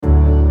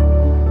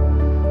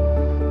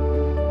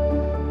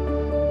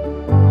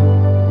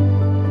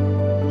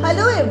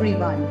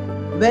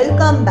everyone.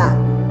 Welcome back.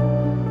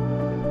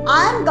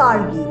 I am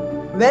Gargi.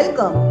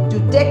 Welcome to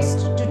Text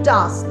to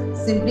Task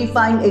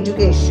Simplifying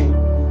Education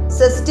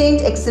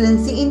Sustained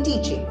Excellency in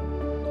Teaching.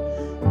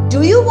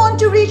 Do you want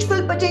to reach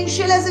full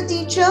potential as a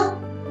teacher?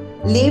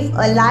 Live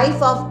a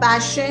life of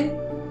passion?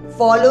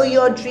 Follow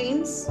your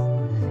dreams?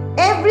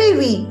 Every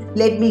week,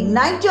 let me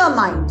ignite your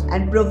mind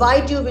and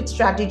provide you with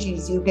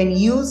strategies you can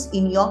use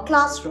in your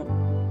classroom.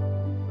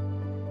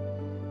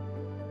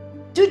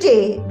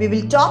 Today, we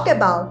will talk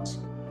about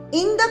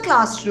in the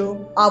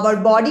classroom, our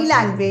body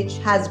language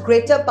has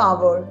greater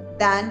power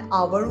than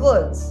our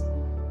words.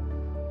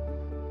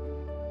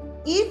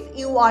 If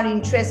you are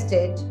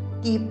interested,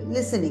 keep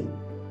listening.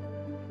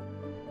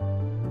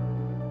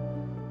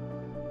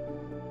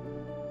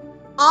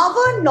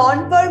 Our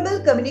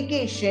non-verbal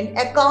communication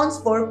accounts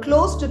for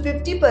close to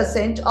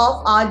 50%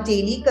 of our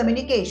daily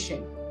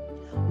communication,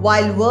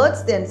 while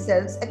words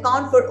themselves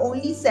account for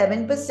only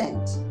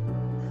 7%.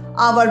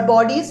 Our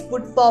bodies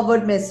put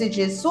forward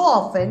messages so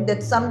often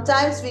that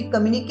sometimes we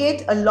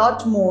communicate a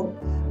lot more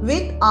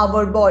with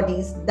our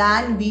bodies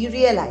than we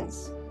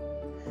realize.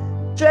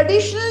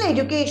 Traditional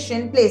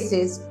education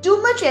places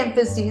too much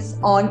emphasis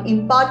on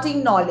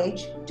imparting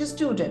knowledge to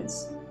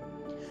students.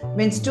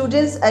 When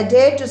students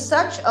adhere to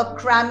such a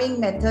cramming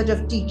method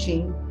of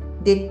teaching,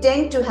 they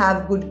tend to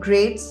have good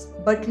grades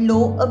but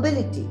low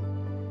ability.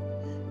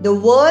 The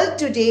world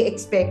today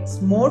expects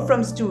more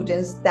from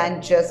students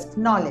than just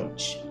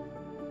knowledge.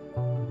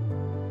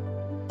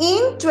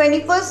 In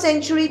 21st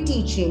century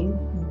teaching,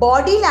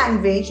 body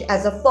language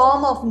as a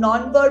form of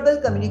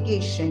non-verbal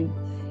communication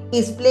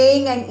is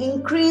playing an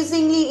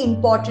increasingly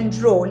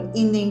important role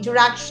in the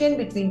interaction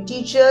between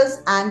teachers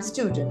and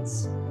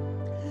students.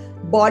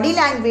 Body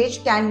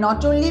language can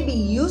not only be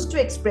used to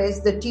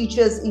express the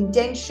teacher's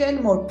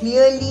intention more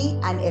clearly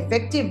and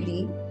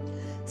effectively,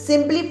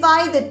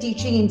 simplify the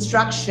teaching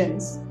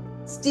instructions,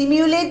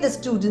 stimulate the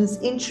student's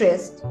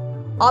interest,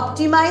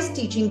 optimize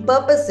teaching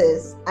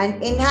purposes,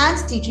 and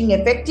enhance teaching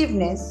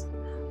effectiveness,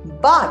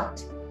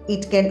 but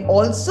it can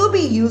also be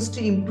used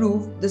to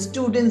improve the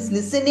students'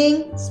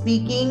 listening,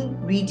 speaking,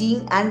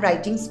 reading, and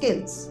writing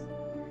skills.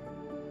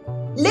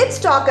 Let's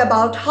talk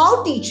about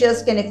how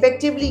teachers can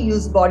effectively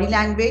use body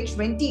language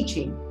when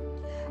teaching.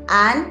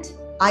 And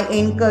I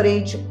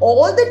encourage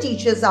all the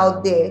teachers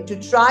out there to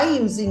try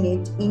using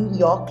it in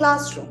your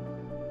classroom.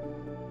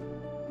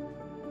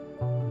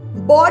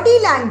 Body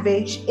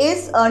language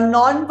is a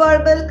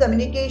non-verbal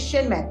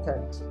communication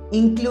method,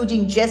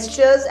 including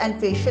gestures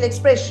and facial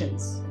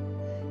expressions,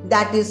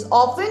 that is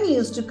often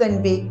used to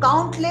convey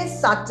countless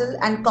subtle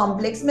and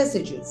complex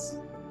messages.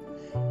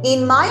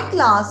 In my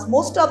class,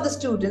 most of the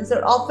students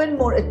are often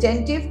more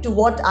attentive to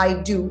what I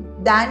do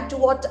than to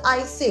what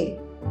I say.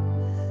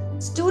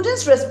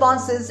 Students'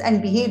 responses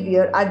and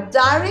behavior are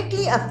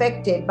directly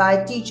affected by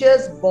a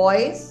teacher's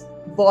voice,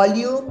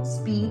 volume,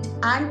 speed,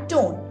 and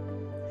tone.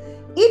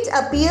 It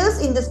appears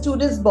in the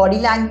student's body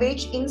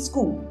language in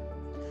school,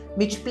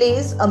 which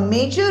plays a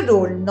major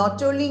role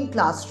not only in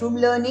classroom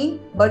learning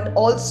but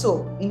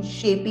also in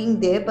shaping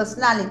their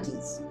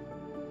personalities.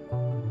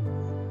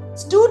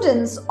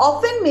 Students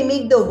often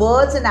mimic the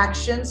words and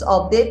actions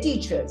of their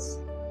teachers.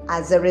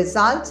 As a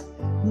result,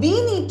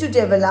 we need to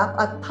develop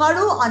a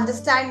thorough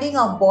understanding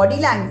of body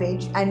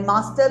language and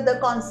master the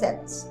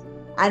concepts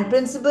and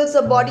principles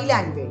of body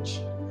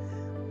language.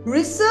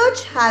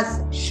 Research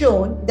has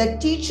shown that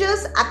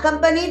teachers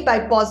accompanied by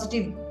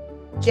positive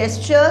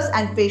gestures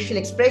and facial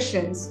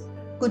expressions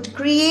could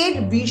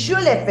create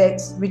visual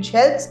effects which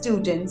help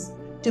students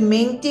to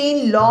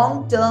maintain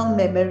long-term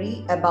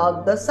memory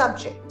about the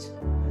subject.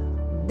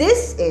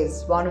 This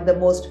is one of the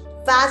most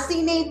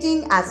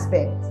fascinating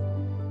aspects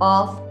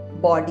of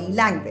body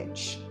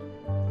language.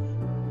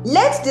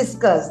 Let's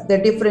discuss the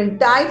different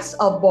types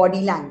of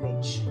body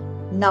language.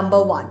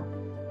 Number 1.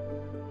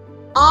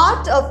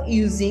 Art of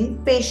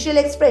using facial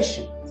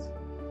expressions.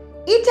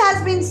 It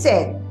has been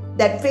said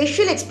that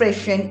facial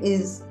expression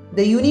is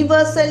the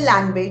universal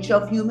language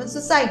of human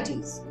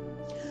societies.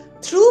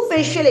 Through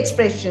facial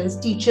expressions,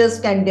 teachers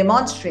can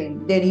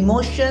demonstrate their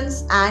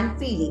emotions and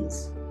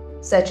feelings,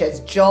 such as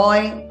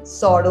joy,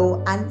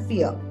 sorrow, and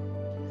fear.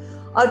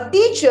 A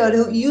teacher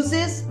who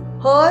uses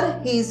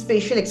his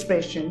facial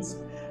expressions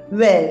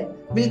well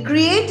will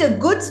create a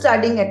good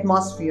studying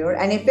atmosphere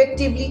and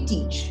effectively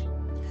teach.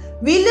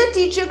 Will the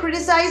teacher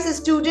criticize a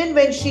student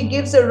when she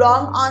gives a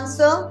wrong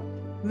answer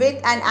with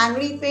an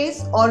angry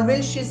face, or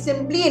will she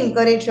simply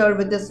encourage her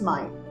with a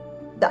smile?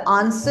 The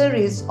answer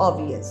is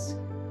obvious.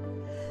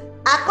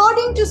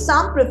 According to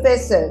some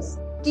professors,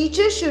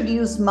 teachers should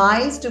use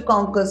smiles to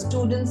conquer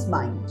students'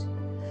 mind.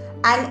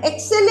 An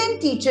excellent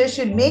teacher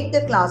should make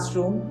the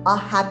classroom a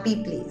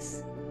happy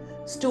place.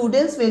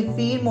 Students will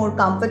feel more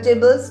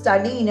comfortable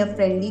studying in a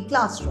friendly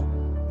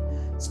classroom.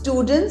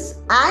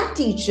 Students and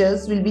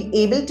teachers will be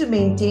able to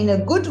maintain a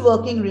good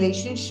working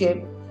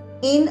relationship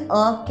in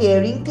a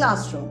caring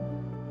classroom.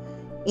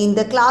 In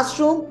the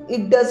classroom,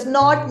 it does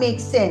not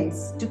make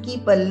sense to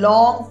keep a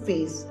long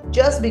face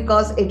just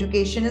because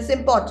education is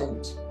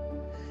important.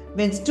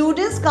 When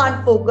students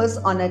can't focus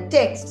on a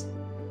text,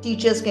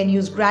 Teachers can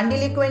use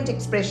grandiloquent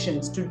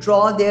expressions to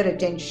draw their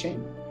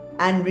attention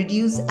and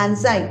reduce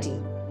anxiety.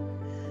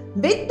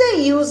 With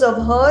the use of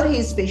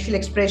her/his facial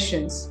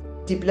expressions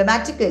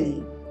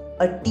diplomatically,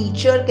 a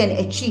teacher can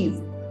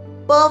achieve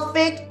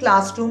perfect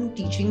classroom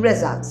teaching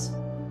results.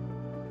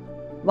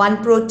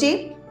 One pro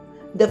tip: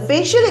 the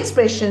facial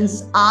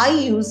expressions I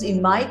use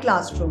in my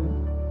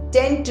classroom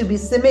tend to be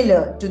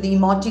similar to the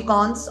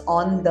emoticons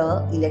on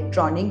the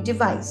electronic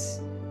device.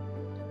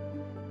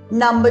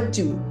 Number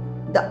 2.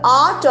 The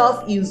art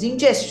of using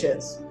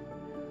gestures.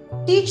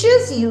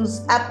 Teachers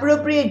use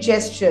appropriate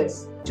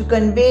gestures to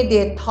convey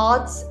their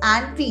thoughts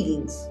and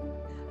feelings.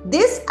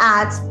 This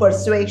adds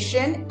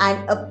persuasion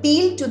and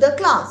appeal to the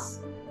class.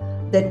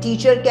 The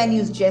teacher can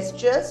use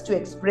gestures to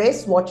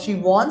express what she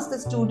wants the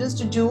students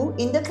to do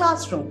in the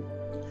classroom.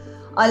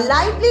 A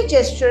lively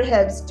gesture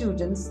helps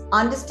students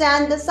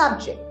understand the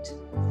subject.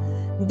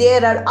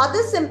 There are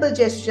other simple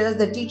gestures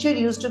the teacher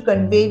uses to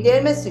convey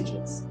their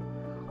messages.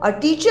 A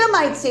teacher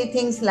might say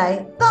things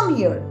like, "Come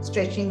here,"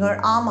 stretching her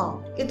arm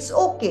out, "It's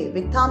okay,"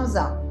 with thumbs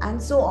up,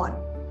 and so on.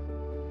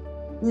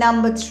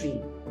 Number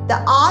 3.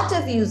 The art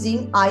of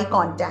using eye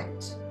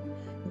contact.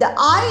 The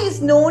eye is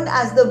known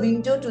as the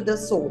window to the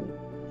soul.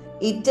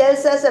 It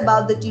tells us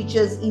about the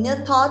teacher's inner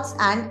thoughts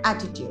and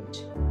attitude.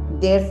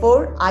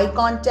 Therefore, eye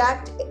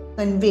contact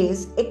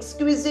conveys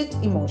exquisite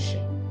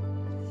emotion.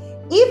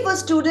 If a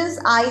student's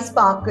eyes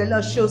sparkle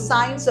or show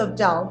signs of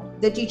doubt,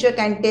 the teacher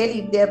can tell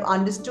if they have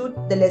understood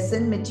the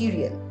lesson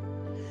material.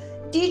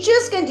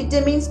 Teachers can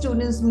determine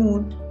students'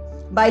 mood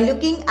by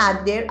looking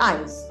at their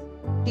eyes.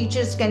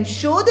 Teachers can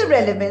show the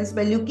relevance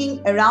by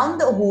looking around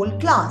the whole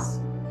class.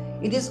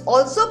 It is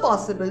also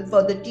possible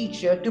for the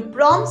teacher to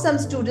prompt some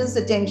students'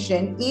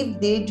 attention if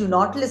they do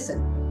not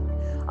listen.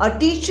 A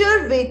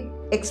teacher with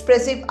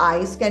expressive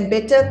eyes can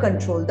better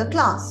control the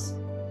class.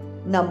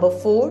 Number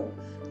 4.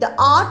 The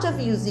art of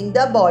using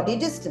the body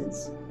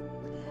distance.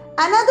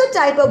 Another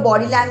type of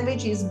body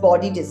language is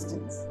body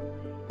distance.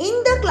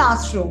 In the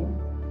classroom,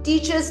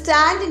 teachers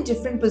stand in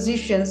different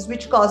positions,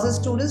 which causes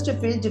students to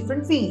feel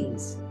different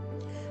feelings.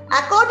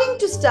 According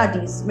to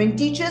studies, when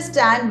teachers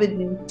stand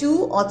within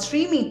 2 or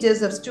 3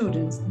 meters of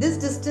students, this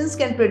distance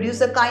can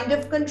produce a kind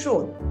of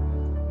control.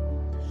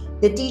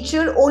 The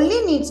teacher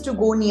only needs to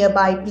go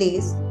nearby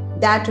place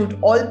that would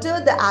alter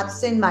the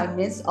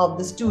absent-mindedness of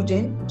the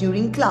student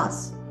during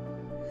class.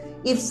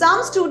 If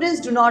some students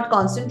do not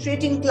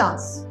concentrate in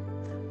class,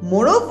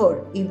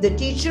 moreover, if the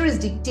teacher is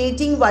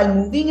dictating while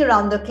moving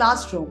around the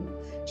classroom,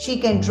 she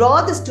can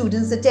draw the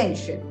students'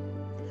 attention.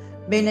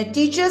 When a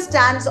teacher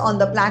stands on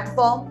the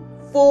platform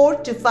 4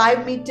 to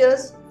 5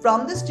 meters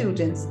from the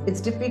students,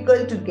 it's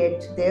difficult to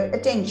get their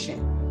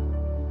attention.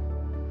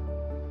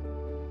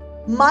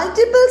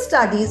 Multiple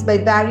studies by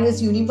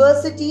various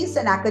universities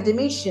and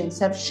academicians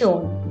have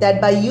shown that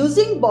by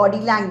using body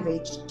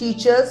language,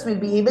 teachers will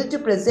be able to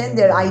present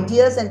their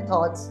ideas and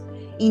thoughts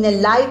in a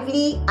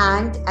lively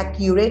and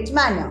accurate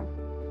manner.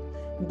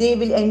 They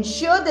will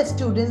ensure that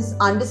students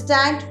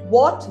understand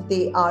what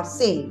they are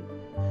saying.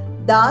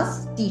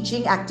 Thus,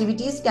 teaching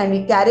activities can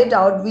be carried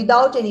out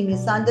without any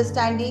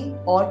misunderstanding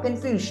or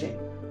confusion.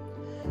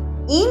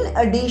 In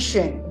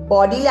addition,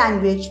 body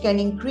language can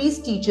increase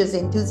teachers'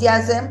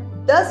 enthusiasm,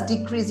 thus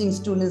decreasing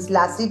students'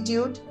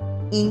 lassitude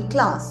in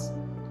class.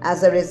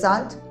 As a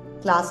result,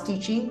 class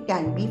teaching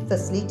can be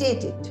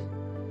facilitated.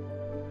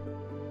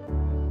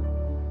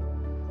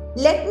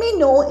 Let me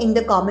know in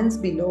the comments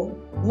below,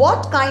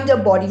 what kind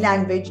of body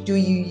language do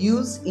you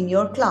use in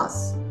your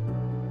class?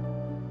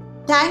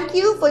 Thank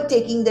you for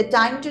taking the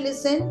time to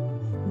listen.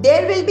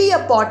 There will be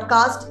a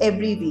podcast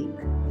every week.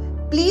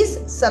 Please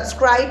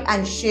subscribe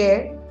and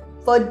share.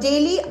 For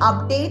daily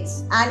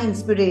updates and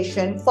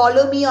inspiration,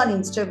 follow me on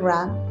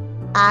Instagram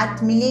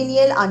at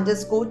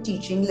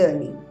millennial_teaching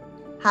learning.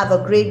 Have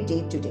a great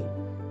day today.